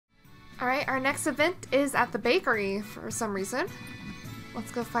Alright, our next event is at the bakery for some reason. Let's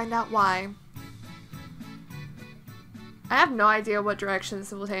go find out why. I have no idea what direction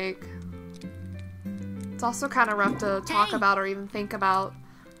this will take. It's also kind of rough to talk about or even think about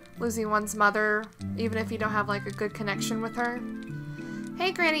losing one's mother, even if you don't have like a good connection with her.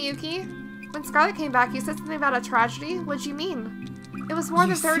 Hey, Granny Yuki. When Scarlett came back, you said something about a tragedy? What'd you mean? It was more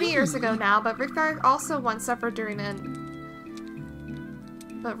than 30 years ago now, but Rigbarth also once suffered during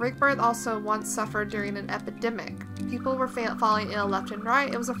an epidemic. People were falling ill left and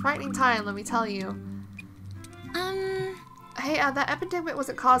right. It was a frightening time, let me tell you. Hey, that epidemic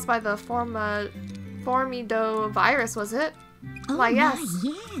wasn't caused by the Formido virus, was it? Oh, why, yes.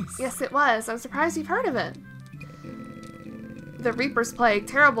 Yes. Yes, it was. I'm surprised you've heard of it. The Reaper's Plague.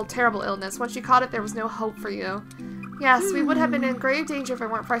 Terrible, terrible illness. Once you caught it, there was no hope for you. Yes, we would have been in grave danger if it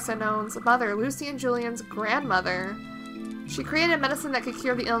weren't for Unknown's mother, Lucy and Julian's grandmother. She created a medicine that could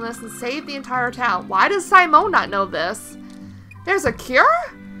cure the illness and save the entire town. Why does Simone not know this? There's a cure?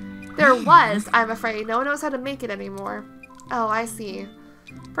 There was, I'm afraid. No one knows how to make it anymore. Oh, I see.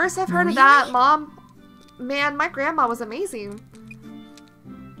 First I've heard of that, Mom. Man, my grandma was amazing.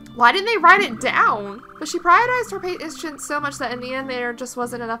 Why didn't they write it down? But she prioritized her patients so much that in the end there just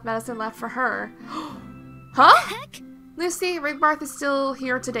wasn't enough medicine left for her. Huh? Heck? Lucy, Rigbarth is still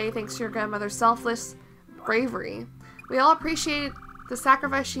here today thanks to your grandmother's selfless bravery. We all appreciate the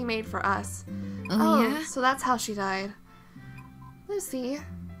sacrifice she made for us. Oh, yeah? So that's how she died. Lucy,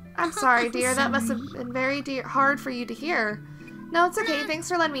 I'm sorry, dear. That must have been very hard for you to hear. No, it's okay. Thanks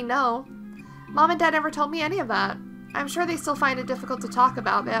for letting me know. Mom and Dad never told me any of that. I'm sure they still find it difficult to talk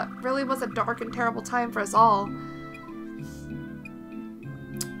about. That really was a dark and terrible time for us all.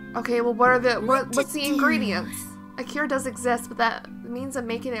 Okay, well, what's the ingredients? A cure does exist, but that means of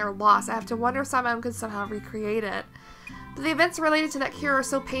making it are lost. I have to wonder if someone could somehow recreate it. But the events related to that cure are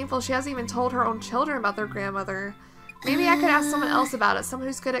so painful, she hasn't even told her own children about their grandmother. Maybe I could ask someone else about it, someone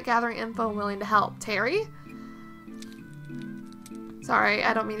who's good at gathering info and willing to help. Terry? Sorry,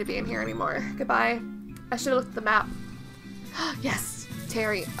 I don't mean to be in here anymore. Goodbye. I should have looked at the map. Yes,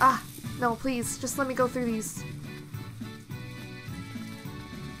 Terry. Ah, no, please, just let me go through these.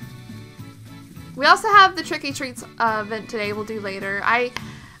 We also have the Tricky Treats event today we'll do later.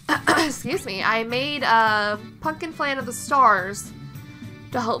 Excuse me, I made a pumpkin flan of the stars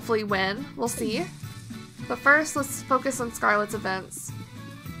to hopefully win. We'll see. But first, let's focus on Scarlett's events.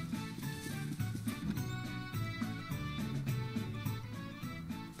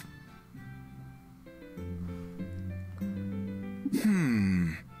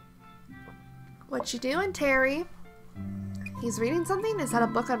 What you doing, Terry? He's reading something? Is that a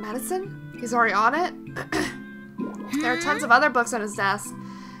book on medicine? He's already on it? There are tons of other books on his desk.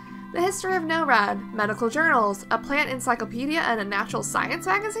 The History of Norad, medical journals, a plant encyclopedia, and a natural science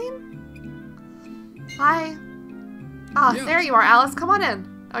magazine? Hi. Ah, yeah. There you are, Alice. Come on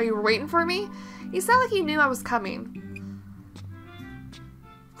in. Oh, you were waiting for me? You sound like you knew I was coming.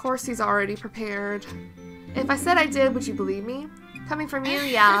 Of course he's already prepared. If I said I did, would you believe me? Coming from you?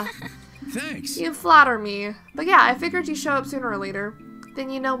 Yeah. Thanks. You flatter me. But yeah, I figured you'd show up sooner or later. Then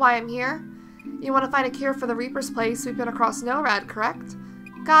you know why I'm here? You want to find a cure for the Reaper's Plague sweeping across Norad, correct?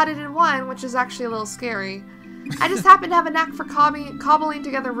 Got it in one, which is actually a little scary. I just happen to have a knack for cobbling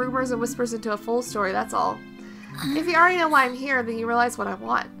together rumors and whispers into a full story, that's all. If you already know why I'm here, then you realize what I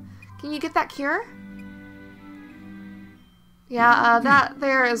want. Can you get that cure? Yeah, that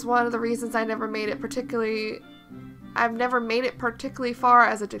there is one of the reasons I've never made it particularly far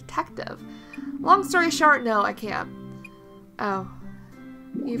as a detective. Long story short, no, I can't. Oh.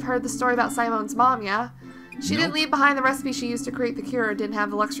 You've heard the story about Simone's mom, yeah? She didn't leave behind the recipe she used to create the cure, didn't have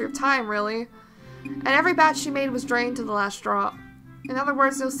the luxury of time, really. And every batch she made was drained to the last drop. In other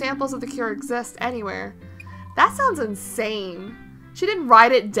words, no samples of the cure exist anywhere. That sounds insane. She didn't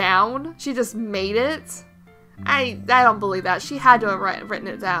write it down, she just made it? I don't believe that. She had to have written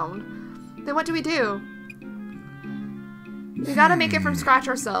it down. Then what do we do? We gotta make it from scratch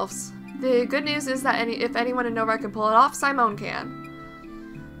ourselves. The good news is that if anyone in Norad can pull it off, Simone can.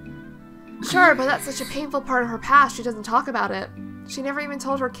 Sure, but that's such a painful part of her past, she doesn't talk about it. She never even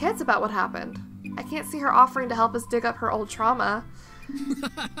told her kids about what happened. I can't see her offering to help us dig up her old trauma.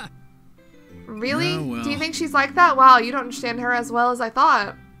 Really? Oh, well. Do you think she's like that? Wow, you don't understand her as well as I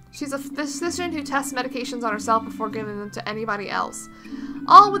thought. She's a physician who tests medications on herself before giving them to anybody else.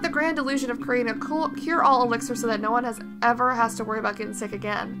 All with the grand delusion of creating a cure-all elixir so that no one ever has to worry about getting sick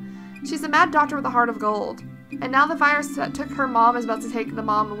again. She's a mad doctor with a heart of gold. And now the virus that took her mom is about to take the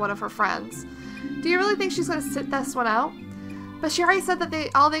mom of one of her friends. Do you really think she's going to sit this one out? But she already said that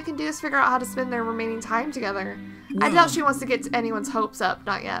all they can do is figure out how to spend their remaining time together. I doubt she wants to get anyone's hopes up,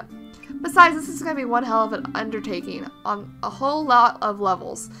 not yet. Besides, this is going to be one hell of an undertaking on a whole lot of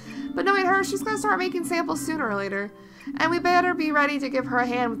levels. But knowing her, she's going to start making samples sooner or later. And we better be ready to give her a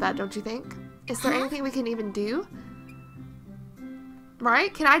hand with that, don't you think? Is there anything we can even do?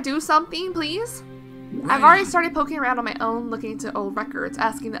 Right? Can I do something, please? I've already started poking around on my own, looking into old records,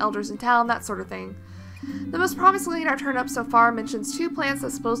 asking the elders in town, that sort of thing. The most promising lead I've turned up so far mentions 2 plants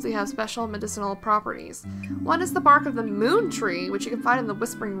that supposedly have special medicinal properties. One is the bark of the moon tree, which you can find in the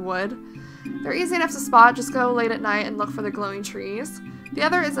Whispering Wood. They're easy enough to spot, just go late at night and look for the glowing trees. The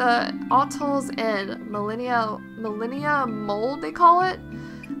other is a Autal's End, millennia mold, they call it.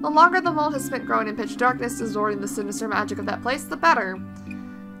 The longer the mold has spent growing in pitch darkness, absorbing the sinister magic of that place, the better.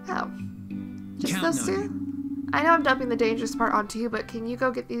 Oh. Just those 2? I know I'm dumping the dangerous part onto you, but can you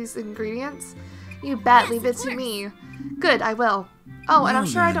go get these ingredients? You bet, leave it to me. Good, I will. Oh, and I'm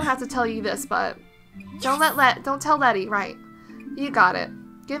sure I don't have to tell you this, but don't tell Letty, right? You got it.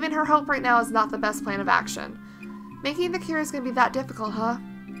 Giving her hope right now is not the best plan of action. Making the cure is going to be that difficult, huh?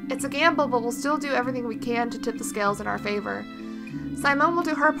 It's a gamble, but we'll still do everything we can to tip the scales in our favor. Simone will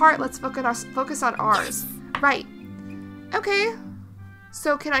do her part, let's focus on ours. Right. Okay.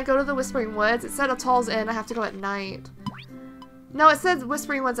 So can I go to the Whispering Woods? It said Autal's Inn, I have to go at night. No, it says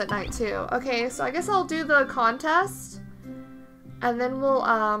Whispering Woods at night too. Okay, so I guess I'll do the contest. And then we'll,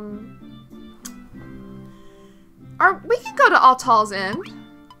 we can go to Autal's Inn.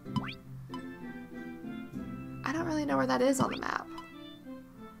 I don't really know where that is on the map.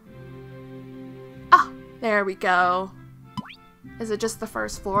 Ah, there we go. Is it just the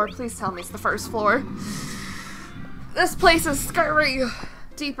first floor? Please tell me it's the first floor. This place is scary.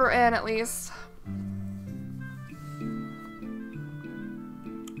 Deeper in, at least.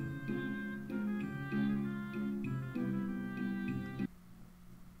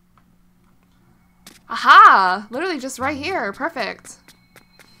 Aha! Literally just right here. Perfect.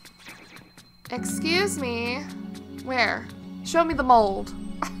 Excuse me. Where? Show me the mold.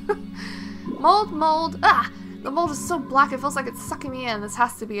 Mold. Ah! The mold is so black it feels like it's sucking me in. This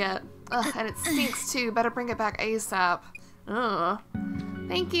has to be it. Ugh, and it stinks too. Better bring it back ASAP. Ugh.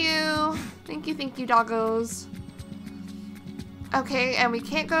 Thank you. Thank you, doggos. Okay, and we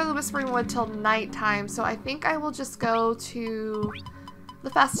can't go to the Whispering Wood till nighttime, so I think I will just go to the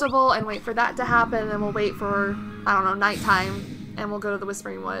festival and wait for that to happen, and we'll wait for, I don't know, nighttime, and we'll go to the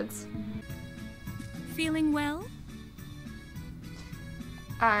Whispering Woods. Feeling well?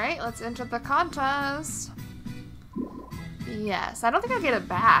 Alright, let's enter the contest. Yes, I don't think I'll get it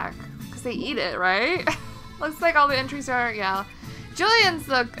back, because they eat it, right? Looks like all the entries are, yeah. Julian's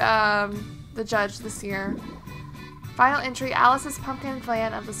the judge this year. Final entry, Alice's Pumpkin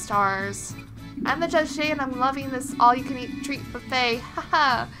Flan of the Stars. I'm the Judge Jay and I'm loving this all-you-can-eat treat buffet.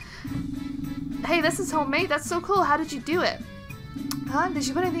 Haha. Hey, this is homemade. That's so cool. How did you do it? Huh? Did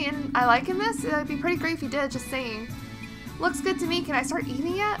you put anything in I like in this? It'd be pretty great if you did, just saying. Looks good to me. Can I start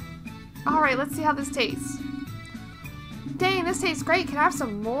eating yet? Alright, let's see how this tastes. Dang, this tastes great. Can I have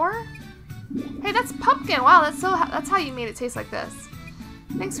some more? Hey, that's pumpkin. Wow, that's how you made it taste like this.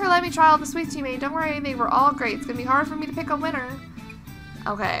 Thanks for letting me try all the sweets you made. Don't worry, they were all great. It's gonna be hard for me to pick a winner.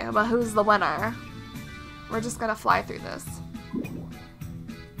 Okay, but who's the winner? We're just gonna fly through this.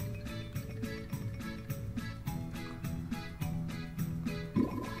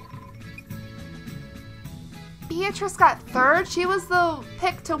 Beatrice got third. She was the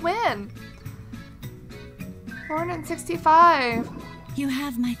pick to win. 465. You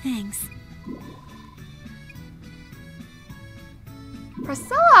have my thanks.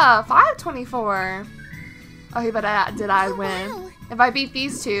 Priscilla, 524. Okay, but did I win? Wow. If I beat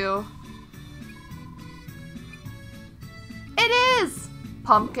these two. It is!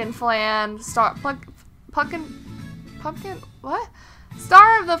 Pumpkin flan. Pumpkin, what?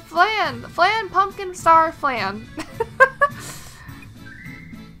 Star of the flan. Flan, pumpkin, star, flan.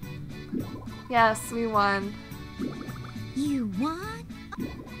 Yes, we won. You won?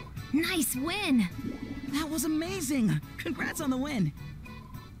 Nice win. That was amazing. Congrats on the win.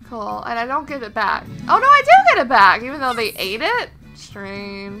 Cool, and I don't get it back. Oh no, I do get it back, even though they ate it?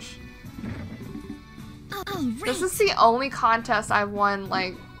 Strange. Oh, right. This is the only contest I've won,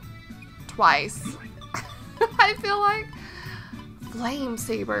 like, twice. I feel like. Flame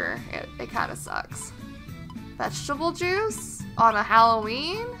Saber. It kind of sucks. Vegetable juice on a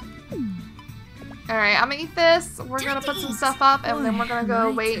Halloween? Alright, I'm gonna eat this. We're gonna put some stuff up, and then we're gonna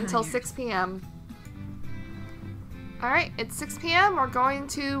go wait until 6 p.m. Alright, it's 6 p.m. We're going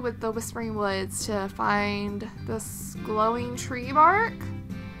with the Whispering Woods to find this glowing tree bark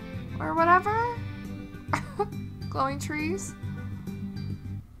or whatever. Glowing trees.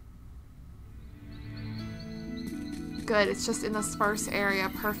 Good, it's just in this first area.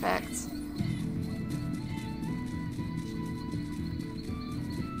 Perfect.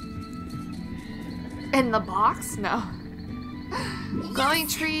 In the box? No. Glowing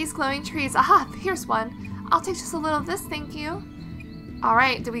trees, glowing trees. Aha, here's one. I'll take just a little of this, thank you.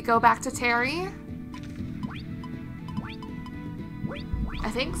 Alright, do we go back to Terry? I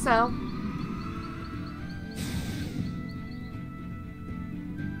think so.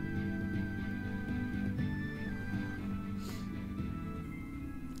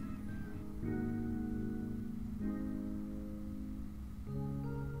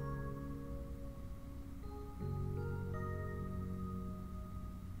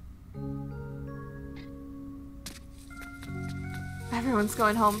 Everyone's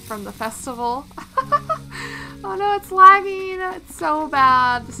going home from the festival. Oh no, it's lagging. It's so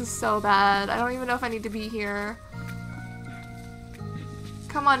bad. This is so bad. I don't even know if I need to be here.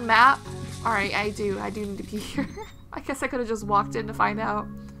 Come on, map. Alright, I do need to be here. I guess I could have just walked in to find out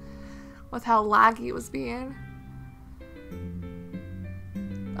with how laggy it was being.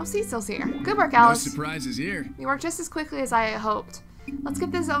 Oh, Cecil's here. Good work, Alice. No surprises here. You worked just as quickly as I hoped. Let's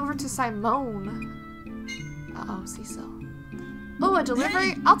get this over to Simone. Uh-oh, Cecil. Oh, a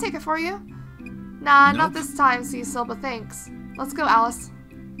delivery? Hey. I'll take it for you. Nah, not this time, Cecil, but thanks. Let's go, Alice.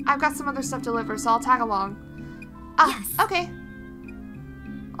 I've got some other stuff delivered, so I'll tag along. Ah, yes. Okay.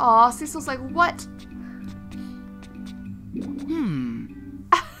 Aw, Cecil's like, what?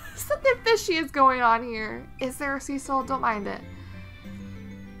 Something fishy is going on here. Is there, Cecil? Don't mind it.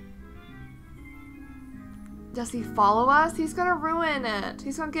 Does he follow us? He's gonna ruin it.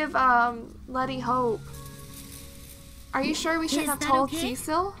 He's gonna give, Letty hope. Are you sure we shouldn't have told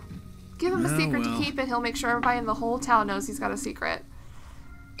Cecil? Give him a secret to keep and he'll make sure everybody in the whole town knows he's got a secret.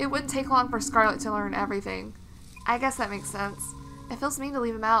 It wouldn't take long for Scarlett to learn everything. I guess that makes sense. It feels mean to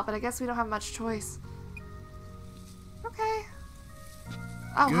leave him out, but I guess we don't have much choice. Okay.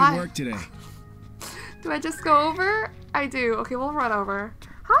 Oh, Good hi. work today. Do I just go over? I do. Okay, we'll run over.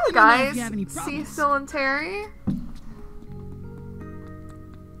 Hi, guys. Cecil and Terry.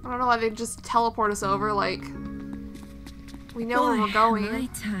 I don't know why they just teleport us over, like... We know where we're going. Am I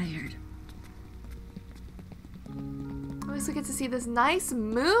tired? At least we get to see this nice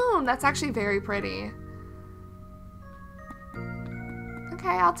moon. That's actually very pretty. Okay,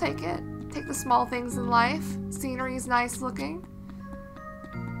 I'll take it. Take the small things in life. Scenery's nice looking.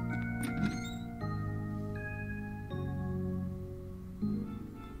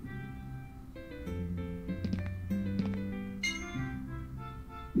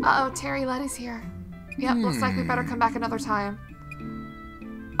 Uh-oh, Terry Letty's here. Yep, looks like we better come back another time.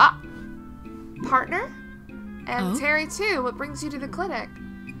 Ah! Partner? And Terry too, what brings you to the clinic?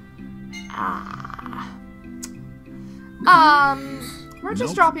 Ah. We're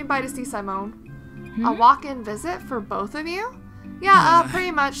just dropping by to see Simone. A walk-in visit for both of you? Yeah,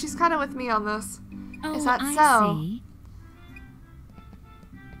 pretty much. She's kind of with me on this. Oh, Is that I so? see.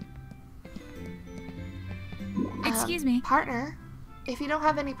 Excuse me. Partner? If you don't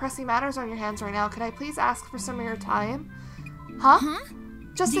have any pressing matters on your hands right now, could I please ask for some of your time? Huh?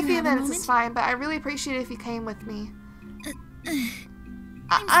 Just a few minutes is fine, but I really appreciate it if you came with me.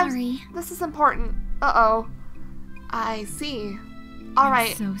 I'm sorry. This is important. Uh-oh. I see.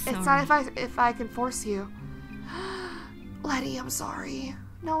 Alright. So sorry. It's not if I can force you. Letty, I'm sorry.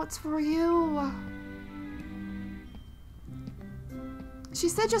 No, it's for you. She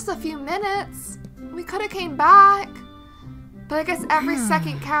said just a few minutes. We could have came back. But I guess every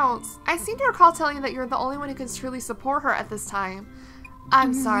second counts. I seem to recall telling you that you're the only one who can truly support her at this time.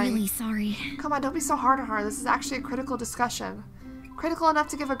 I'm sorry. Really sorry. Come on, don't be so hard on her. This is actually a critical discussion. Critical enough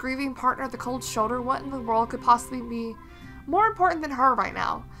to give a grieving partner the cold shoulder. What in the world could possibly be more important than her right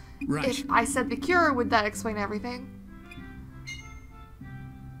now? Right. If I said the cure, would that explain everything?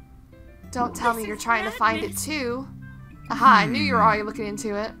 Don't tell me you're trying to find it too. Aha, I knew you were already looking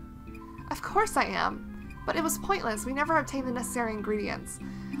into it. Of course I am. But it was pointless. We never obtained the necessary ingredients.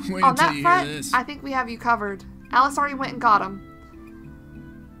 Wait On until that you front, hear this. I think we have you covered. Alice already went and got them.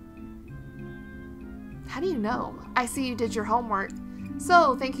 How do you know? I see you did your homework.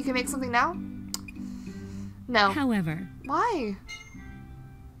 So, think you can make something now? No. However. Why?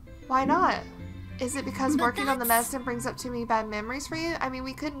 Why not? Is it because working on the medicine brings up too many bad memories for you? I mean,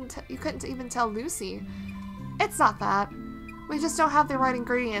 you couldn't even tell Lucy. It's not that. We just don't have the right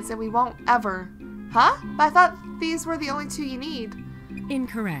ingredients and we won't ever. Huh? But I thought these were the only two you need.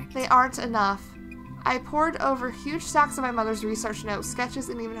 Incorrect. They aren't enough. I poured over huge stacks of my mother's research notes, sketches,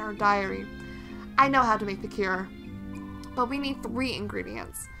 and even her diary. I know how to make the cure. But we need 3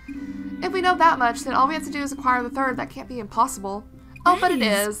 ingredients. If we know that much, then all we have to do is acquire the 3rd. That can't be impossible. Oh, but it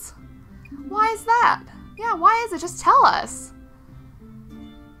is. Why is that? Yeah, why is it? Just tell us.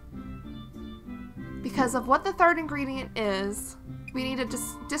 Because of what the third ingredient is, we need a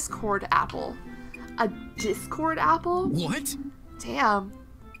discord apple. A discord apple? What? Damn.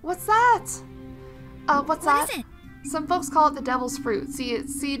 What's that? What's that? What is it? Some folks call it the devil's fruit. See,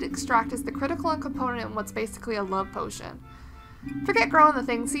 its seed extract is the critical component in what's basically a love potion. Forget growing the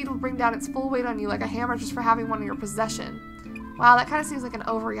thing. Seed will bring down its full weight on you like a hammer just for having one in your possession. Wow, that kind of seems like an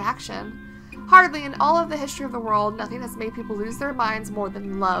overreaction. Hardly in all of the history of the world, nothing has made people lose their minds more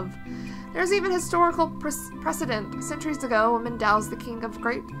than love. There's even historical precedent. Centuries ago, a woman doused the king of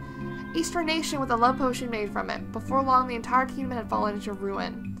great eastern nation with a love potion made from it. Before long, the entire kingdom had fallen into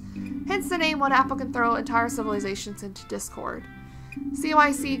ruin. Hence the name one apple can throw entire civilizations into discord.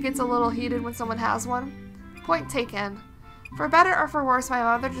 CYC gets a little heated when someone has one. Point taken. For better or for worse, my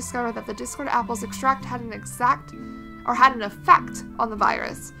mother discovered that the discord apple's extract had an effect on the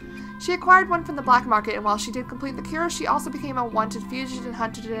virus. She acquired one from the black market, and while she did complete the cure, she also became a wanted fugitive and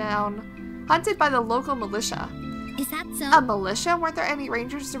hunted by the local militia. Is that so? A militia? Weren't there any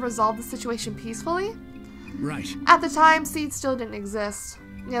rangers to resolve the situation peacefully? Right. At the time, seeds still didn't exist.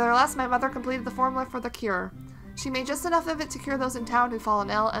 Nevertheless, my mother completed the formula for the cure. She made just enough of it to cure those in town who'd fallen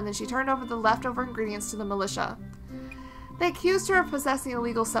ill, and then she turned over the leftover ingredients to the militia. They accused her of possessing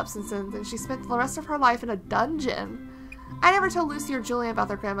illegal substances, and she spent the rest of her life in a dungeon. I never told Lucy or Julian about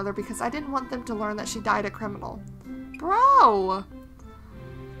their grandmother because I didn't want them to learn that she died a criminal. Bro!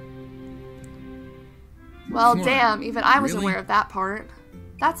 Well, damn, even I was aware of that part.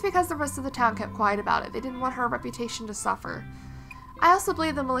 That's because the rest of the town kept quiet about it. They didn't want her reputation to suffer. I also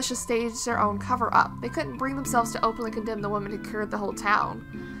believe the militia staged their own cover-up. They couldn't bring themselves to openly condemn the woman who cured the whole town.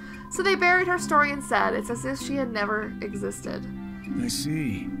 So they buried her story instead. It's as if she had never existed. I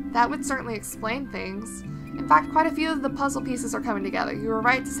see. That would certainly explain things. In fact, quite a few of the puzzle pieces are coming together. You were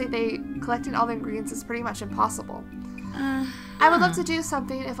right to say collecting all the ingredients is pretty much impossible. I would love to do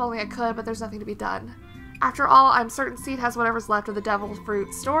something if only I could, but there's nothing to be done. After all, I'm certain Seed has whatever's left of the devil's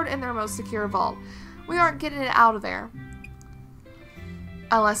fruit stored in their most secure vault. We aren't getting it out of there.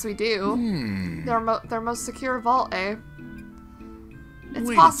 Unless we do. Their most secure vault, eh?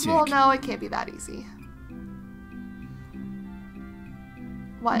 It's possible. No, it can't be that easy.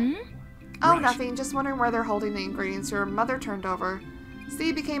 What? Oh, Right. nothing. Just wondering where they're holding the ingredients your mother turned over.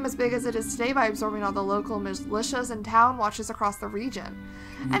 Seed became as big as it is today by absorbing all the local militias and town watches across the region.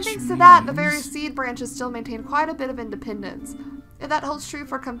 And thanks to that, the various Seed branches still maintain quite a bit of independence. If that holds true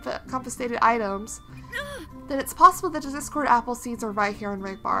for confiscated items, then it's possible that the Discord apple seeds are right here in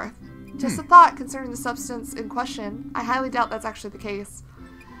Rigbarth. Just a thought concerning the substance in question. I highly doubt that's actually the case.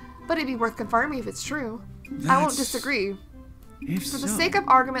 But it'd be worth confirming if it's true. I won't disagree. For the sake of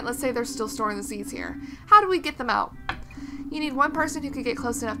argument, let's say they're still storing the seeds here. How do we get them out? You need one person who could get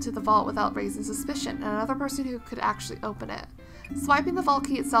close enough to the vault without raising suspicion, and another person who could actually open it. Swiping the vault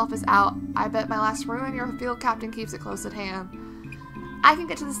key itself is out. I bet my last Rune, your field captain, keeps it close at hand. I can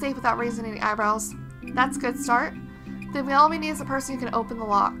get to the safe without raising any eyebrows. That's a good start. Then all we need is a person who can open the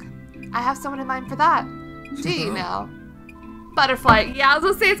lock. I have someone in mind for that. Do you now? Butterfly. Yeah, I was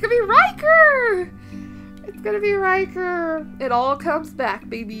gonna say it's gonna be Riker! It's gonna be Riker. It all comes back,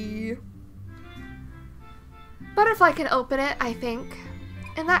 baby. Butterfly can open it, I think.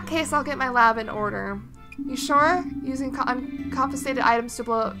 In that case, I'll get my lab in order. You sure? Using unconfiscated items to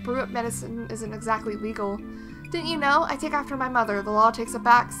brew up medicine isn't exactly legal. Didn't you know? I take after my mother. The law takes a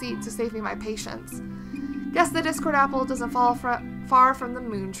back seat to save me my patients. Guess the Discord apple doesn't fall far from the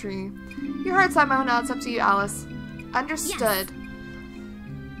moon tree. You heard Simon, now it's up to you, Alice. Understood. Yes.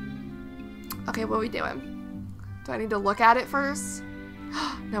 Okay, what are we doing? Do I need to look at it first?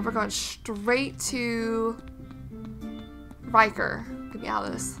 No, we're going straight to Riker. Get me out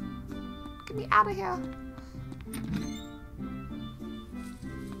of this. Get me out of here.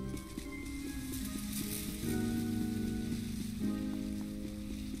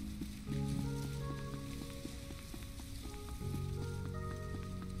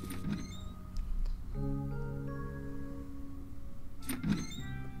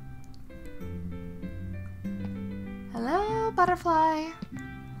 Hello, Butterfly.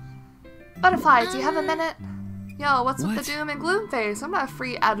 Butterfly, do you have a minute? Yo, what's with the doom and gloom face? I'm not a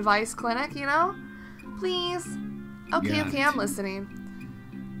free advice clinic, you know? Please. Okay, okay, I'm listening.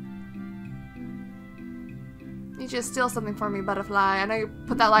 You just steal something from me, Butterfly. I know you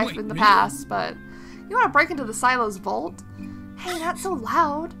put that life in the past, but you want to break into the silo's vault? Hey, not so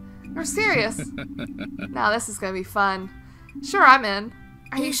loud. You're serious. Now this is gonna be fun. Sure, I'm in.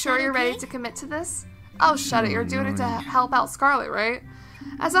 Are you sure you're ready to commit to this? Oh, shut it. You're doing it to help out Scarlett, right?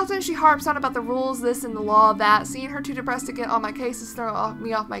 As often as she harps on about the rules, this and the law, that, seeing her too depressed to get on my case is throwing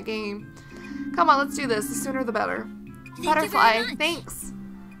me off my game. Come on, let's do this. The sooner the better. Thank Butterfly, you very much. thanks.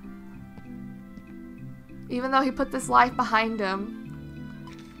 Even though he put this life behind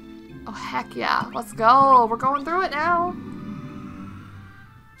him. Oh, heck yeah. Let's go. We're going through it now.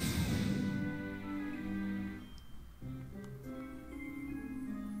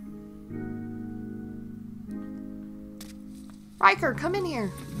 Riker, come in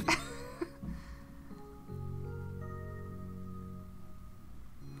here.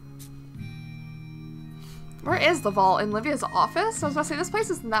 Where is the vault? In Livia's office? I was about to say, this place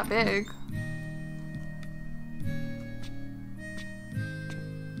isn't that big.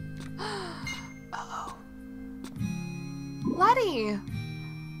 Uh-oh. Letty!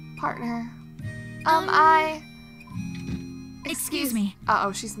 Partner. Excuse me.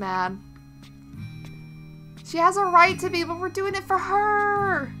 Uh-oh, she's mad. She has a right to be, but we're doing it for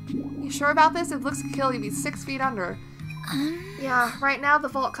her! You sure about this? If it looks to kill, you'd be 6 feet under. Yeah, right now the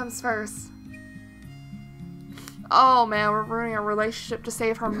vault comes first. Oh man, we're ruining our relationship to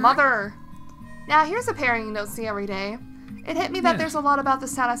save her mother. Now, here's a pairing you don't see every day. It hit me that there's a lot about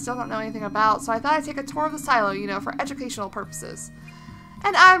this town I still don't know anything about, so I thought I'd take a tour of the silo, you know, for educational purposes.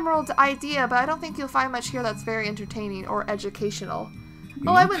 An admirable idea, but I don't think you'll find much here that's very entertaining or educational.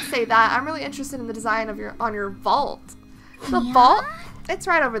 Oh, I wouldn't say that. I'm really interested in the design of your vault. The vault? It's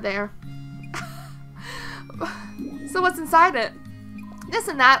right over there. So what's inside it? This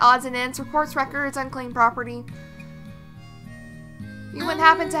and that, odds and ends, reports, records, unclaimed property. You wouldn't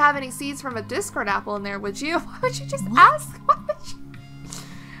happen to have any seeds from a Discord apple in there, would you? Why would you just ask?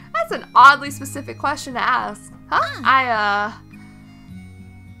 That's an oddly specific question to ask. Huh?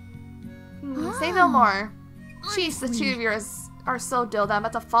 Say no more. Jeez, the two of yours are so dilled I'm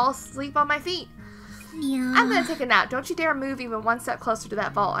about to fall asleep on my feet. Yeah. I'm gonna take a nap. Don't you dare move even one step closer to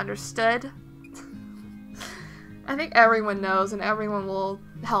that vault, understood? I think everyone knows and everyone will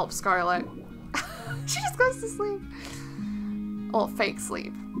help Scarlett. She just goes to sleep. Well, fake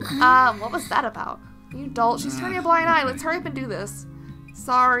sleep. What was that about? You dolt, she's turning a blind eye. Let's hurry up and do this.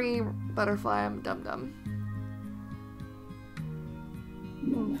 Sorry, Butterfly, I'm dum-dum.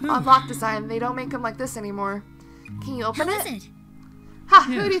 Unlock design. They don't make them like this anymore. Can you open it? Ha!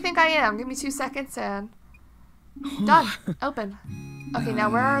 Who do you think I am? Give me 2 seconds and... Done. Open. Okay, now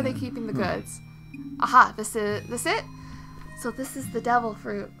where are they keeping the goods? Aha, this it? So this is the devil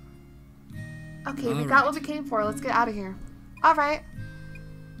fruit. Okay, we got what we came for. Let's get out of here. Alright.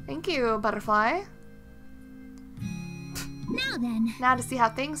 Thank you, Butterfly. Now then. Now to see how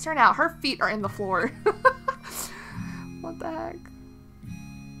things turn out. Her feet are in the floor. What the heck?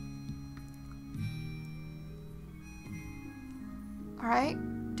 Alright.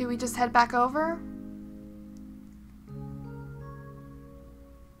 Do we just head back over?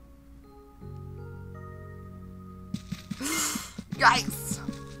 Yikes!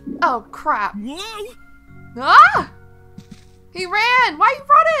 Oh, crap. Whoa! Ah! He ran! Why are you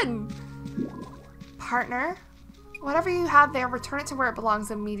running? Partner, whatever you have there, return it to where it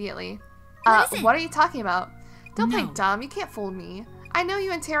belongs immediately. What is it? What are you talking about? Don't play No. dumb. You can't fool me. I know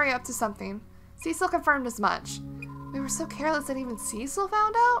you and Terry are up to something. Cecil confirmed as much. We were so careless that even Cecil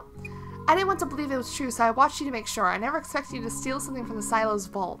found out? I didn't want to believe it was true, so I watched you to make sure. I never expected you to steal something from the silo's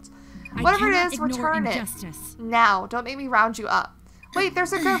vault. Whatever it is, return it. Now. Don't make me round you up. Wait,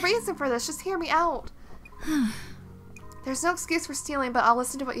 there's a good reason for this. Just hear me out. There's no excuse for stealing, but I'll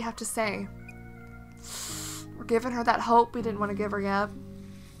listen to what you have to say. We're giving her that hope we didn't want to give her yet.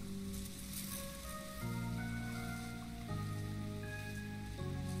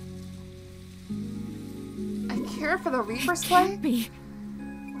 A cure for the Reaper's plague?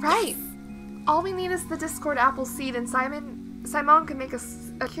 Right. All we need is the Discord apple seed, and Simone can make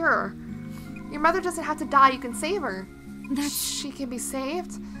us a cure. Your mother doesn't have to die. You can save her. She can be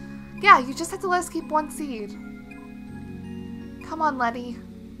saved? Yeah, you just have to let us keep one seed. Come on, Letty.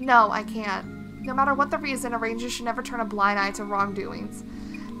 No, I can't. No matter what the reason, a ranger should never turn a blind eye to wrongdoings.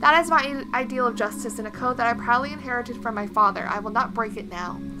 That is my ideal of justice and a code that I proudly inherited from my father. I will not break it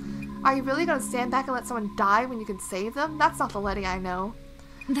now. Are you really going to stand back and let someone die when you can save them? That's not the Letty I know.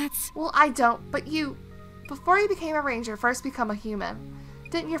 Well, I don't, but you... Before you became a ranger, first become a human.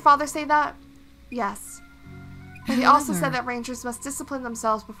 Didn't your father say that? Yes. But he also said that rangers must discipline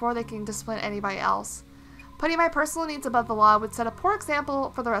themselves before they can discipline anybody else. Putting my personal needs above the law would set a poor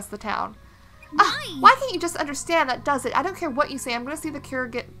example for the rest of the town. Why can't you just understand that does it? I don't care what you say. I'm going to see that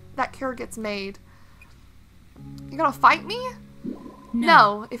cure gets made. You're going to fight me?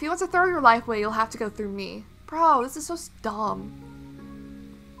 No. If you want to throw your life away, you'll have to go through me. Bro, this is so dumb.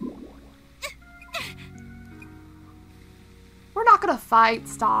 We're not going to fight.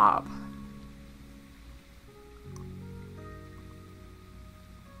 Stop.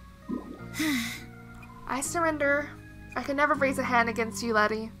 I surrender. I could never raise a hand against you,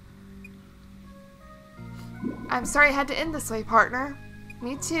 Letty. I'm sorry I had to end this way, partner.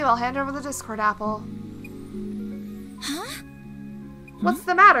 Me too. I'll hand over the Discord apple. Huh? What's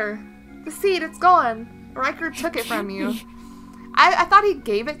the matter? The seed, it's gone. Riker took it from you. I thought he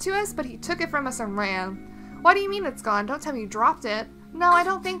gave it to us, but he took it from us and ran. What do you mean it's gone? Don't tell me you dropped it. No, I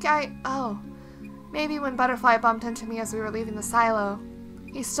don't think I... Oh. Maybe when Butterfly bumped into me as we were leaving the silo.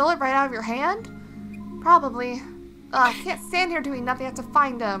 He stole it right out of your hand? Probably. I can't stand here doing nothing. I have to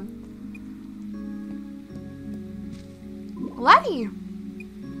find him. Letty!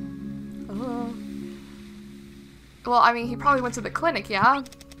 Well, I mean, he probably went to the clinic, yeah?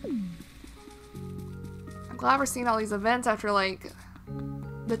 I'm glad we're seeing all these events after, like,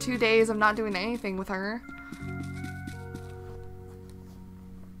 the 2 days of not doing anything with her.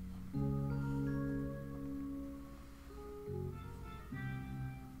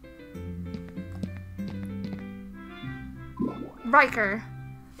 Riker.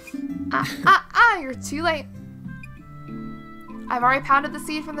 You're too late. I've already pounded the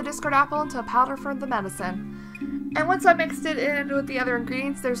seed from the Discord apple into a powder for the medicine. And once I mixed it in with the other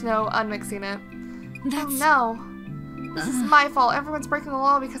ingredients, there's no unmixing it. Oh no. This is my fault. Everyone's breaking the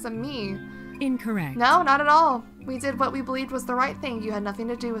law because of me. Incorrect. No, not at all. We did what we believed was the right thing. You had nothing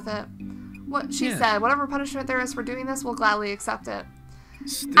to do with it. What she said, whatever punishment there is for doing this, we'll gladly accept it.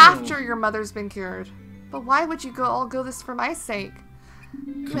 Still. After your mother's been cured. But why would you all go this for my sake?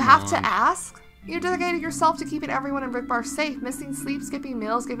 You have to ask? You dedicated yourself to keeping everyone in Rigbarth safe, missing sleep, skipping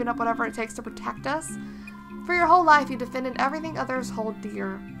meals, giving up whatever it takes to protect us. For your whole life, you defended everything others hold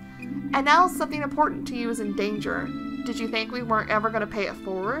dear. And now something important to you is in danger. Did you think we weren't ever going to pay it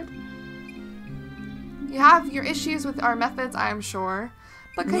forward? You have your issues with our methods, I am sure.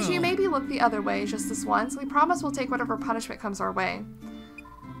 But could you maybe look the other way just this once? We promise we'll take whatever punishment comes our way.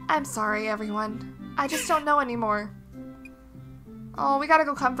 I'm sorry, everyone. I just don't know anymore. Oh, we gotta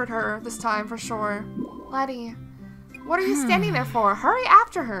go comfort her this time for sure. Letty, what are you standing there for? Hurry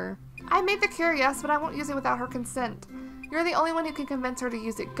after her. I made the cure, yes, but I won't use it without her consent. You're the only one who can convince her to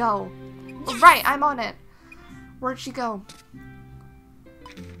use it. Go. Yes. Right, I'm on it. Where'd she go?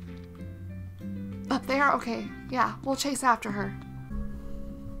 Up there? Okay. Yeah, we'll chase after her.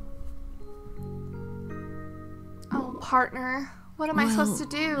 Oh, partner. What am I supposed to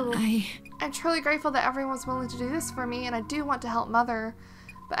do? I'm truly grateful that everyone's willing to do this for me, and I do want to help Mother.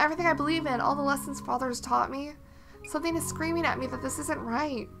 But everything I believe in, all the lessons Father has taught me, something is screaming at me that this isn't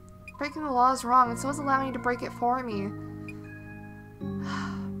right. Breaking the law is wrong, and so is allowing you to break it for me.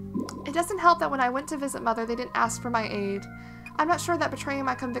 It doesn't help that when I went to visit Mother, they didn't ask for my aid. I'm not sure that betraying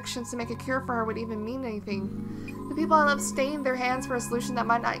my convictions to make a cure for her would even mean anything. The people I love stained their hands for a solution that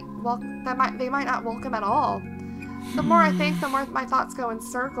they might not welcome at all. The more I think, the more my thoughts go in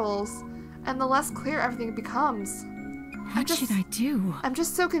circles, and the less clear everything becomes. What should I do? I'm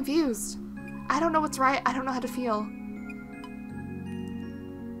just so confused. I don't know what's right. I don't know how to feel.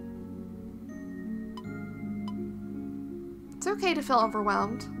 It's okay to feel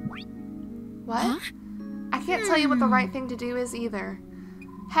overwhelmed. What? Huh? I can't tell you what the right thing to do is either.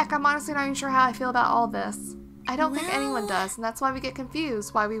 Heck, I'm honestly not even sure how I feel about all this. I don't think anyone does, and that's why we get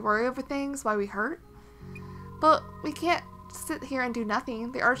confused, why we worry over things, why we hurt. But we can't sit here and do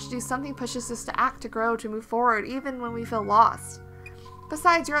nothing. The urge to do something pushes us to act, to grow, to move forward, even when we feel lost.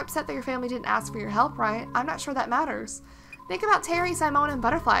 Besides, you're upset that your family didn't ask for your help, right? I'm not sure that matters. Think about Terry, Simone, and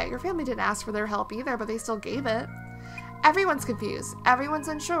Butterfly. Your family didn't ask for their help either, but they still gave it. Everyone's confused. Everyone's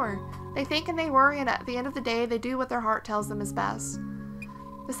unsure. They think and they worry, and at the end of the day, they do what their heart tells them is best.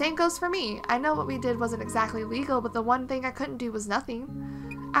 The same goes for me. I know what we did wasn't exactly legal, but the one thing I couldn't do was nothing.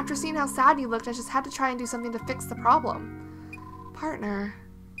 After seeing how sad you looked, I just had to try and do something to fix the problem. Partner.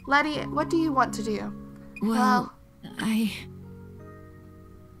 Letty, what do you want to do? Well,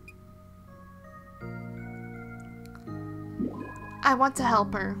 I want to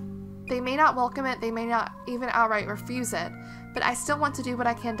help her. They may not welcome it, they may not even outright refuse it, but I still want to do what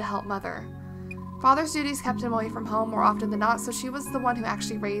I can to help Mother. Father's duties kept him away from home more often than not, so she was the one who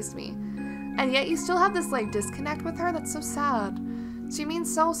actually raised me. And yet you still have this, like, disconnect with her? That's so sad. She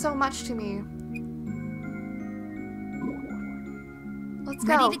means so, so much to me. Let's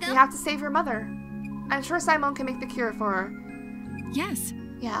go. We have to save your mother. I'm sure Simone can make the cure for her. Yes.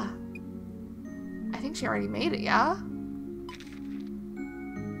 Yeah. I think she already made it, yeah?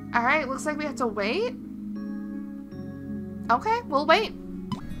 Alright, looks like we have to wait. Okay, we'll wait.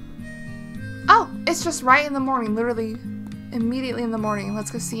 Oh, it's just right in the morning. Literally, immediately in the morning.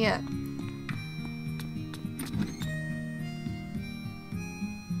 Let's go see it.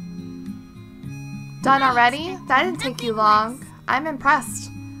 Done already? That didn't take you long. I'm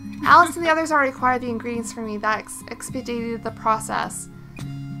impressed. Alice and the others already acquired the ingredients for me. That expedited the process.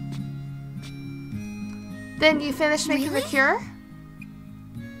 Then you finished making the cure?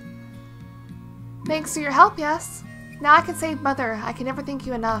 Thanks to your help, yes. Now I can save Mother. I can never thank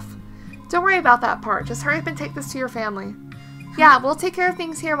you enough. Don't worry about that part. Just hurry up and take this to your family. Yeah, we'll take care of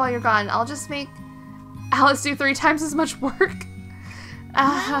things here while you're gone. I'll just make Alice do 3 times as much work.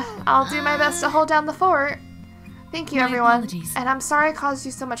 I'll do my best to hold down the fort. Thank you, My everyone. apologies. And I'm sorry I caused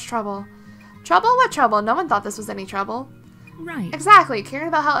you so much trouble. Trouble? What trouble? No one thought this was any trouble. Right. Exactly. Caring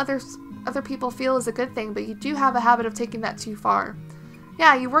about how other people feel is a good thing, but you do have a habit of taking that too far.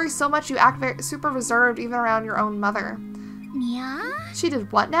 Yeah, you worry so much you act super reserved even around your own mother. Yeah? She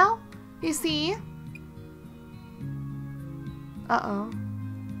did what now? You see? Uh-oh.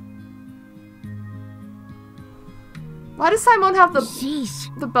 Why does Simone have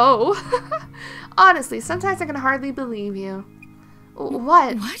the bow? Honestly, sometimes I can hardly believe you.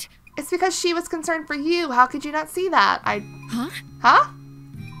 What? What? It's because she was concerned for you. How could you not see that? Huh? Huh?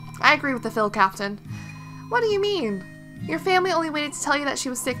 I agree with the Phil Captain. What do you mean? Your family only waited to tell you that she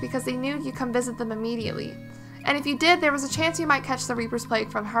was sick because they knew you'd come visit them immediately. And if you did, there was a chance you might catch the Reaper's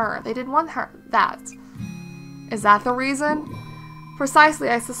Plague from her. They didn't want that. Is that the reason? Precisely.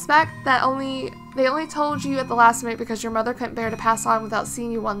 I suspect that they only told you at the last minute because your mother couldn't bear to pass on without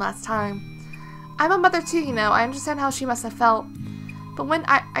seeing you one last time. I'm a mother too, you know. I understand how she must have felt. But when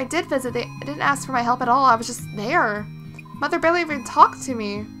I did visit, they didn't ask for my help at all. I was just there. Mother barely even talked to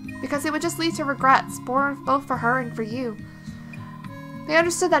me because it would just lead to regrets, both for her and for you. They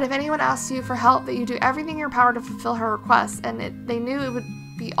understood that if anyone asked you for help, that you do everything in your power to fulfill her requests, and they knew it would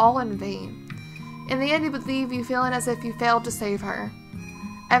be all in vain. In the end, it would leave you feeling as if you failed to save her.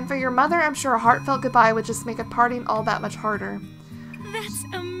 And for your mother, I'm sure a heartfelt goodbye would just make a parting all that much harder. That's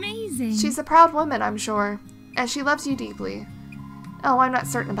amazing. She's a proud woman, I'm sure, and she loves you deeply. Oh, I'm not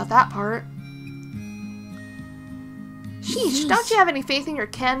certain about that part. Sheesh, don't you have any faith in your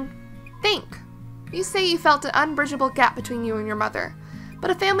kin? Think. You say you felt an unbridgeable gap between you and your mother, but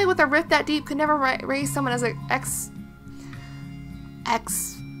a family with a rift that deep could never raise someone as I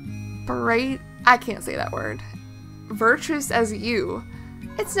can't say that word. Virtuous as you.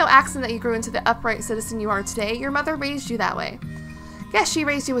 It's no accident that you grew into the upright citizen you are today. Your mother raised you that way. Yes, she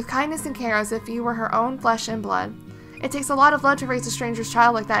raised you with kindness and care as if you were her own flesh and blood. It takes a lot of love to raise a stranger's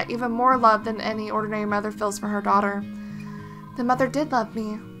child like that, even more love than any ordinary mother feels for her daughter. The mother did love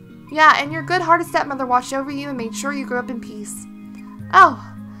me. Yeah, and your good-hearted stepmother watched over you and made sure you grew up in peace. Oh,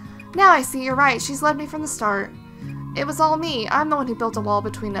 now I see, you're right. She's loved me from the start. It was all me. I'm the one who built a wall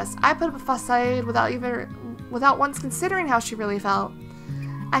between us. I put up a facade without once considering how she really felt.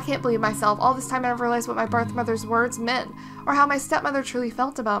 I can't believe myself. All this time I never realized what my birth mother's words meant, or how my stepmother truly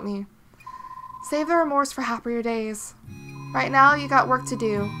felt about me. Save the remorse for happier days. Right now, you got work to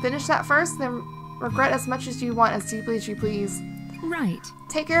do. Finish that first, then regret as much as you want, as deeply as you please. Right.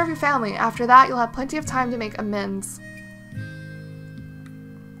 Take care of your family. After that, you'll have plenty of time to make amends.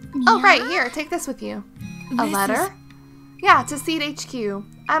 Yeah? Oh, right, here, take this with you. A This letter? is- Yeah, to Seed HQ.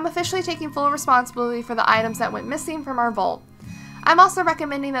 I'm officially taking full responsibility for the items that went missing from our vault. I'm also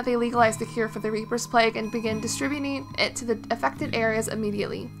recommending that they legalize the cure for the Reaper's Plague and begin distributing it to the affected areas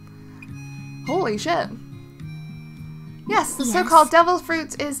immediately. Holy shit. Yes, the so-called devil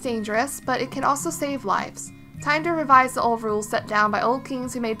fruit is dangerous, but it can also save lives. Time to revise the old rules set down by old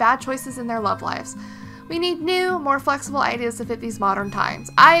kings who made bad choices in their love lives. We need new, more flexible ideas to fit these modern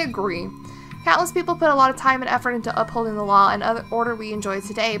times. I agree. Countless people put a lot of time and effort into upholding the law and other order we enjoy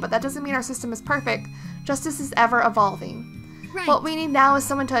today, but that doesn't mean our system is perfect. Justice is ever evolving. Right. What we need now is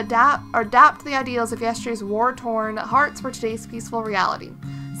someone to adapt the ideals of yesterday's war-torn hearts for today's peaceful reality.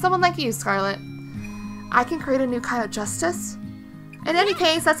 Someone like you, Scarlett. I can create a new kind of justice. In any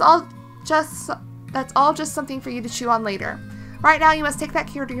case, that's all just something for you to chew on later. Right now, you must take that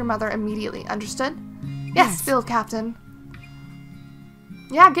cure to your mother immediately. Understood? Yes, Field Captain.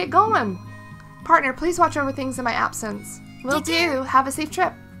 Yeah, get going. Partner, please watch over things in my absence. Will do. Have a safe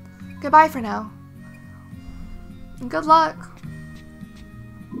trip. Goodbye for now. And good luck.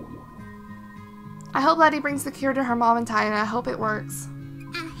 I hope Letty brings the cure to her mom in time, and I hope it works.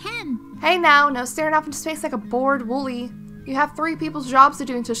 Ahem. Hey now, no staring off into space like a bored woolly. You have 3 people's jobs to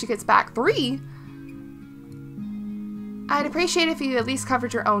do until she gets back. 3? I'd appreciate it if you at least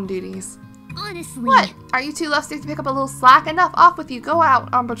covered your own duties. Honestly. What? Are you too lusty to pick up a little slack? Enough, off with you. Go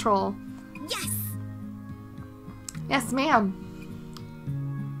out on patrol. Yes. Yes, ma'am.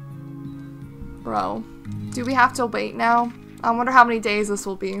 Bro, do we have to wait now? I wonder how many days this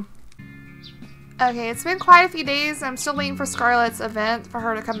will be. Okay, it's been quite a few days. I'm still waiting for Scarlett's event for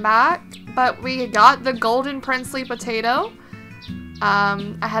her to come back. But we got the golden princely potato.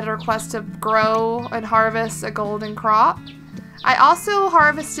 I had a request to grow and harvest a golden crop. I also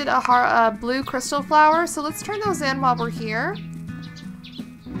harvested a blue crystal flower, so let's turn those in while we're here.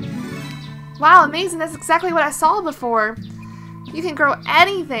 Wow, amazing. That's exactly what I saw before. You can grow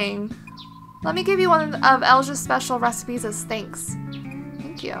anything. Let me give you one of Elja's special recipes as thanks.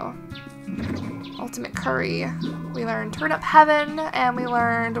 Thank you. Ultimate curry. We learned turnip heaven, and we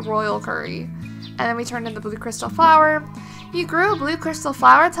learned royal curry. And then we turned in the blue crystal flower. You grew a blue crystal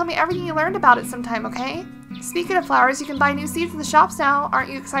flower? Tell me everything you learned about it sometime, okay? Speaking of flowers, you can buy new seeds in the shops now. Aren't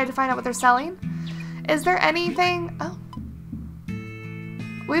you excited to find out what they're selling? Is there anything... Oh.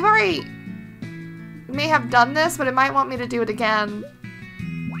 We've already... may have done this, but it might want me to do it again.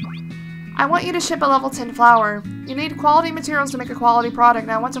 I want you to ship a level 10 flower. You need quality materials to make a quality product,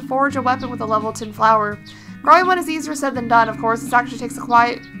 and I want to forge a weapon with a level 10 flower. Growing one is easier said than done, of course. It actually takes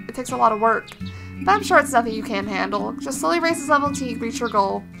a lot of work. But I'm sure it's nothing you can't handle. Just slowly raise this level until you reach your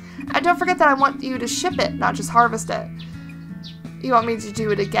goal. And don't forget that I want you to ship it, not just harvest it. You want me to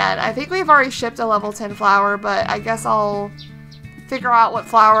do it again. I think we've already shipped a level 10 flower, but I guess I'll figure out what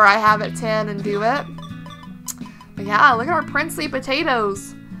flower I have at 10 and do it. But yeah, look at our princely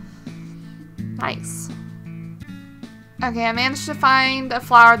potatoes. Nice. Okay, I managed to find a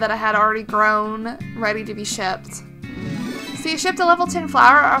flower that I had already grown, ready to be shipped. So you shipped a level 10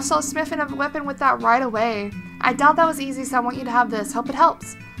 flower. I saw smithing a weapon with that right away. I doubt that was easy, so I want you to have this. Hope it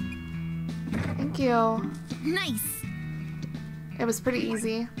helps. Thank you. Nice. It was pretty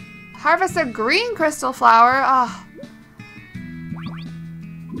easy. Harvest a green crystal flower. Oh.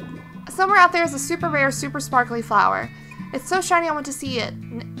 Somewhere out there is a super rare, super sparkly flower. It's so shiny I want to see it.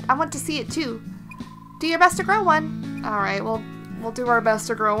 I want to see it too. Do your best to grow one. Alright, we'll do our best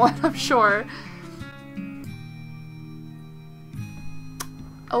to grow one, I'm sure.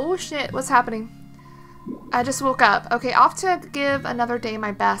 Oh shit, what's happening? I just woke up. Okay, off to give another day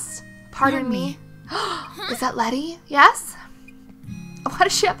my best. Pardon me. Is that Letty? Yes? Why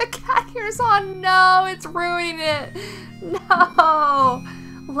does she have the cat ears on? No, it's ruining it. No.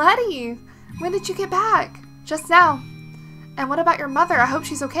 Letty, when did you get back? Just now. And what about your mother? I hope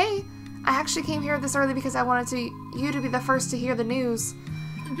she's okay. I actually came here this early because I wanted you to be the first to hear the news.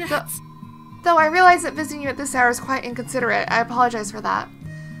 Though I realize that visiting you at this hour is quite inconsiderate. I apologize for that.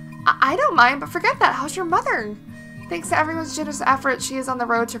 I don't mind, but forget that. How's your mother? Thanks to everyone's generous effort, she is on the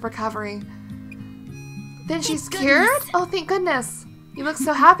road to recovery. Then she's cured? Oh, thank goodness. You look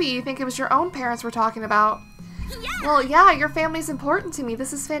so happy. You think it was your own parents we're talking about. Yeah. Well, yeah, your family's important to me.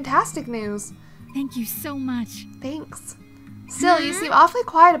 This is fantastic news. Thank you so much. Thanks. Still, you seem awfully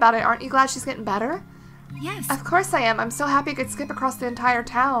quiet about it. Aren't you glad she's getting better? Yes. Of course I am. I'm so happy I could skip across the entire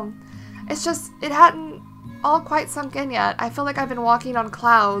town. It's just, it hadn't all quite sunk in yet. I feel like I've been walking on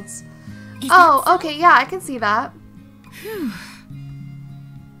clouds. Oh, okay, yeah, I can see that.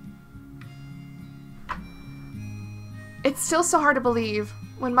 It's still so hard to believe.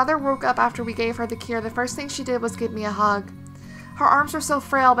 When Mother woke up after we gave her the cure, the first thing she did was give me a hug. Her arms were so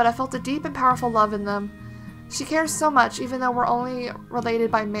frail, but I felt a deep and powerful love in them. She cares so much, even though we're only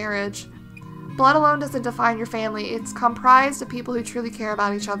related by marriage. Blood alone doesn't define your family. It's comprised of people who truly care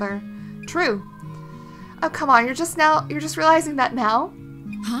about each other. True. Oh, come on, you're just realizing that now?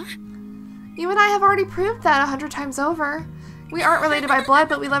 Huh? You and I have already proved that 100 times over. We aren't related by blood,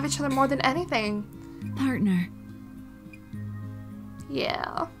 but we love each other more than anything. Partner.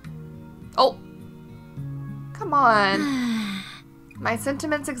 Yeah. Oh. Come on. My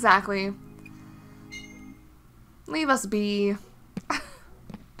sentiments exactly. Leave us be.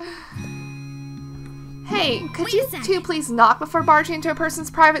 Hey, could you two please knock before barging into a person's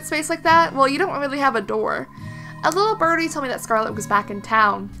private space like that? Well, you don't really have a door. A little birdie told me that Scarlett was back in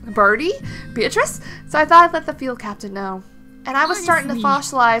town. Birdie? Beatrice? So I thought I'd let the field captain know. And I was starting to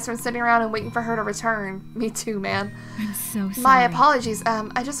fossilize from sitting around and waiting for her to return. Me too, man. I'm so sorry. My apologies.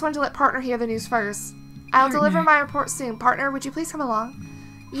 I just wanted to let Partner hear the news first. I'll deliver my report soon. Partner, would you please come along?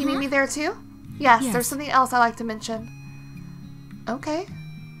 You need me there too? Yes, there's something else I'd like to mention. Okay.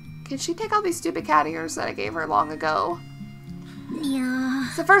 Can she take all these stupid cat ears that I gave her long ago? Yeah.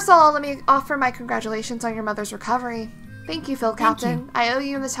 So first of all, let me offer my congratulations on your mother's recovery. Thank you, Field Captain. I owe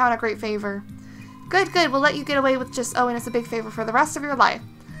you and the town a great favor. Good, good. We'll let you get away with just owing us a big favor for the rest of your life.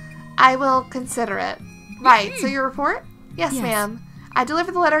 I will consider it. Right, so your report? Yes, ma'am. I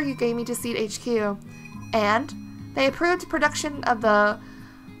delivered the letter you gave me to Seed HQ. And they approved production of the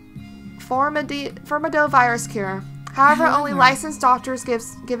Formido virus cure. However, only licensed doctors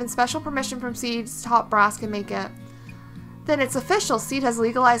given special permission from Seed's top brass can make it. Then it's official. Seed has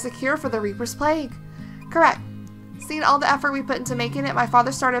legalized a cure for the Reaper's Plague. Correct. Seeing all the effort we put into making it, my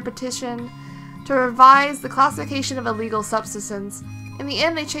father started a petition to revise the classification of illegal substances. In the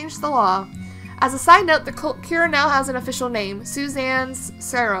end, they changed the law. As a side note, the cure now has an official name, Suzanne's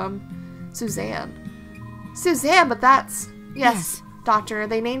Serum. Suzanne, but that's... Yes, doctor,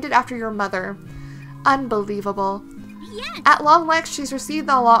 they named it after your mother. Unbelievable. Yes. At long last, she's received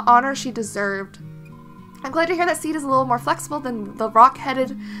the honor she deserved. I'm glad to hear that Seed is a little more flexible than the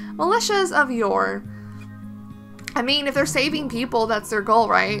rock-headed militias of yore. I mean, if they're saving people, that's their goal,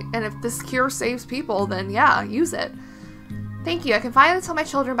 right? And if this cure saves people, then yeah, use it. Thank you. I can finally tell my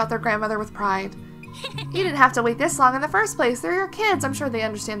children about their grandmother with pride. You didn't have to wait this long in the first place. They're your kids. I'm sure they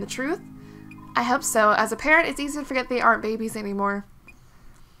understand the truth. I hope so. As a parent, it's easy to forget they aren't babies anymore.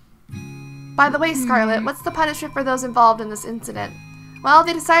 By the way, Scarlett, what's the punishment for those involved in this incident? Well,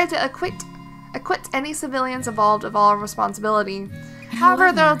 they decided to acquit any civilians involved of all responsibility.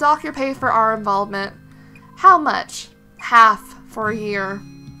 However, they'll dock your pay for our involvement. How much? Half for a year.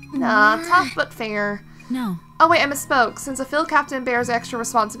 Nah, tough but fair. No. Oh wait, I misspoke. Since a field captain bears extra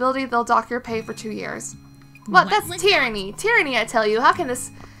responsibility, they'll dock your pay for 2 years. What? That's tyranny. Tyranny, I tell you. How can this...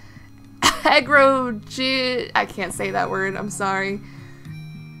 I can't say that word. I'm sorry.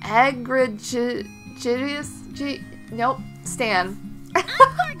 Nope. Stan.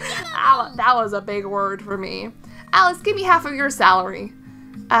 That was a big word for me. Alice, give me half of your salary.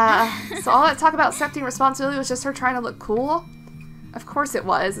 So all that talk about accepting responsibility was just her trying to look cool? Of course it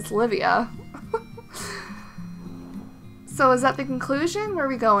was. It's Livia. So is that the conclusion? Where are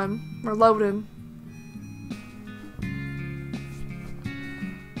we going? We're loading.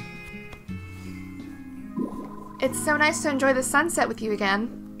 It's so nice to enjoy the sunset with you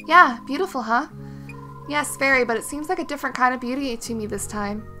again. Yeah, beautiful, huh? Yes, very, but it seems like a different kind of beauty to me this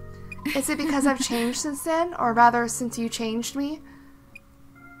time. Is it because I've changed since then? Or rather, since you changed me?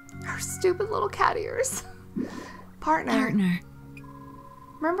 Her stupid little cat ears. Partner.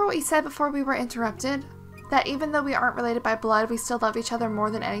 Remember what you said before we were interrupted? That even though we aren't related by blood, we still love each other more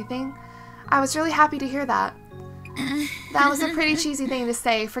than anything? I was really happy to hear that. That was a pretty cheesy thing to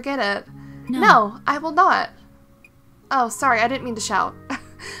say. Forget it. No, I will not. Oh, sorry, I didn't mean to shout.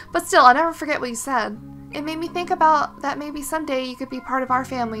 But still, I'll never forget what you said. It made me think about that maybe someday you could be part of our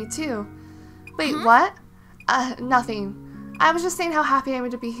family, too. Wait, what? Nothing. I was just saying how happy I am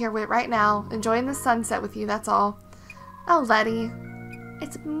to be here right now, enjoying the sunset with you, that's all. Oh, Letty.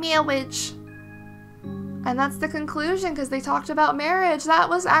 It's marriage. And that's the conclusion, because they talked about marriage. That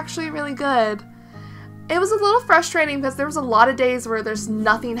was actually really good. It was a little frustrating, because there was a lot of days where there's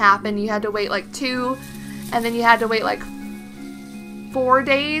nothing happened. You had to wait like 2, and then you had to wait like 4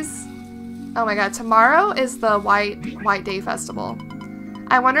 days. Oh my god, tomorrow is the White Day Festival.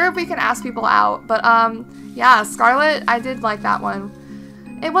 I wonder if we can ask people out, but yeah, Scarlett, I did like that one.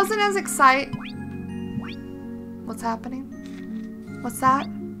 It wasn't as exciting. What's happening? What's that?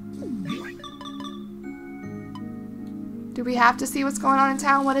 Do we have to see what's going on in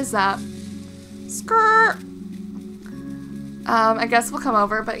town? What is that? Skirt! I guess we'll come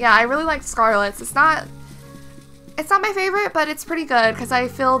over, but yeah, I really liked Scarlett's. It's not my favorite, but it's pretty good because I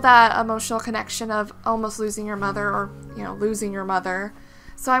feel that emotional connection of almost losing your mother, or, you know, losing your mother.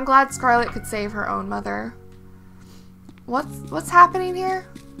 So I'm glad Scarlett could save her own mother. What's happening here?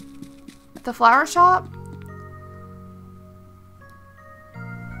 At the flower shop?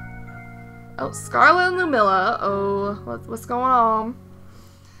 Oh, Scarlett and Lumilla. Oh, what's going on?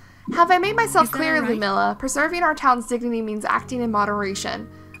 Have I made myself clear, right? Lumilla? Preserving our town's dignity means acting in moderation.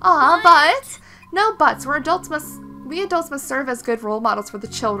 But no buts. We adults must serve as good role models for the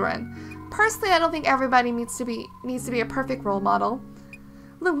children. Personally, I don't think everybody needs to be a perfect role model.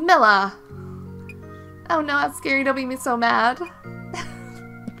 Lumilla. Oh no, that's scary. Don't make me so mad.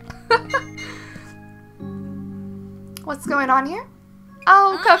 What's going on here?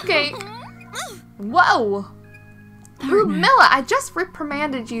 Oh, Cupcake. Whoa. Lumilla, I just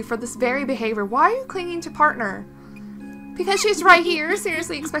reprimanded you for this very behavior. Why are you clinging to partner? Because she's right here.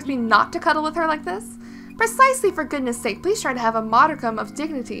 Seriously, expect me not to cuddle with her like this? Precisely, for goodness sake, please try to have a modicum of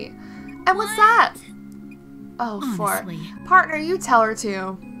dignity. And what's that? Oh, Honestly. Partner, you tell her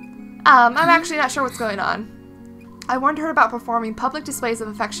to. I'm actually not sure what's going on. I warned her about performing public displays of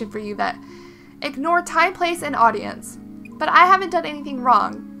affection for you that ignore time, place, and audience. But I haven't done anything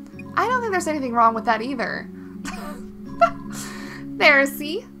wrong. I don't think there's anything wrong with that either. There,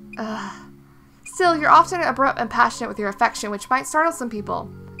 see? Still, you're often abrupt and passionate with your affection, which might startle some people.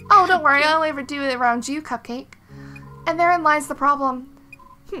 Oh, don't worry, I only ever do it around you, Cupcake. And therein lies the problem.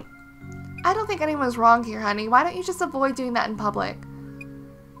 I don't think anyone's wrong here, honey. Why don't you just avoid doing that in public?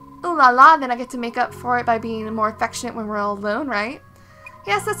 Ooh la la, then I get to make up for it by being more affectionate when we're all alone, right?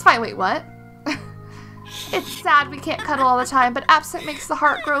 Yes, that's fine. Wait, what? It's sad we can't cuddle all the time, but absent makes the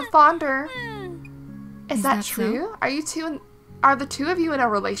heart grow fonder. Is that true? So? Are the two of you in a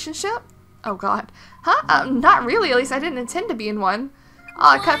relationship? Oh god. Huh? Not really, at least I didn't intend to be in one.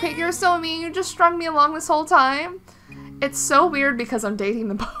 Aw, Cupcake, you're so mean. You just strung me along this whole time. It's so weird because I'm dating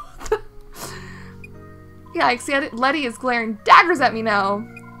them both. Yikes, yeah, Letty is glaring daggers at me now.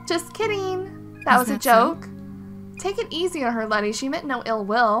 Just kidding. That was a joke. So? Take it easy on her, Letty. She meant no ill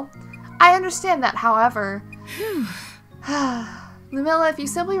will. I understand that, however. Lumilla, if you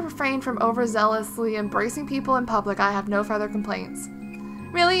simply refrain from overzealously embracing people in public, I have no further complaints.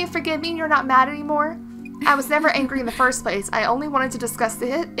 Really? Forgive me? You're not mad anymore? I was never angry in the first place. I only wanted to discuss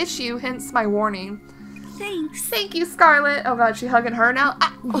the issue, hence my warning. Thanks. Thank you, Scarlett. Oh god, she hugging her now?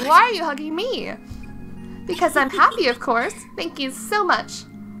 Why are you hugging me? Because I'm happy, of course. Thank you so much.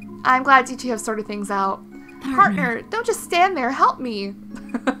 I'm glad you two have sorted things out. Partner, don't just stand there. Help me.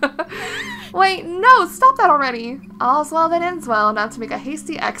 Wait, no, stop that already. All's well that ends well, not to make a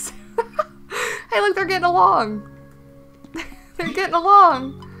hasty exit. Hey, look, they're getting along. They're getting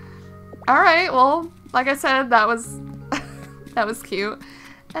along. Alright, well, like I said, that was that was cute.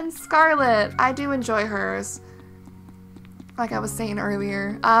 And Scarlett, I do enjoy hers. Like I was saying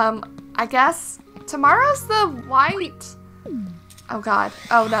earlier. I guess tomorrow's the white... Oh god.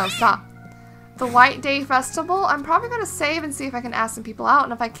 Oh no, stop. The White Day Festival. I'm probably going to save and see if I can ask some people out.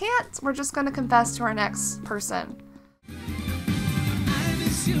 And if I can't, we're just going to confess to our next person.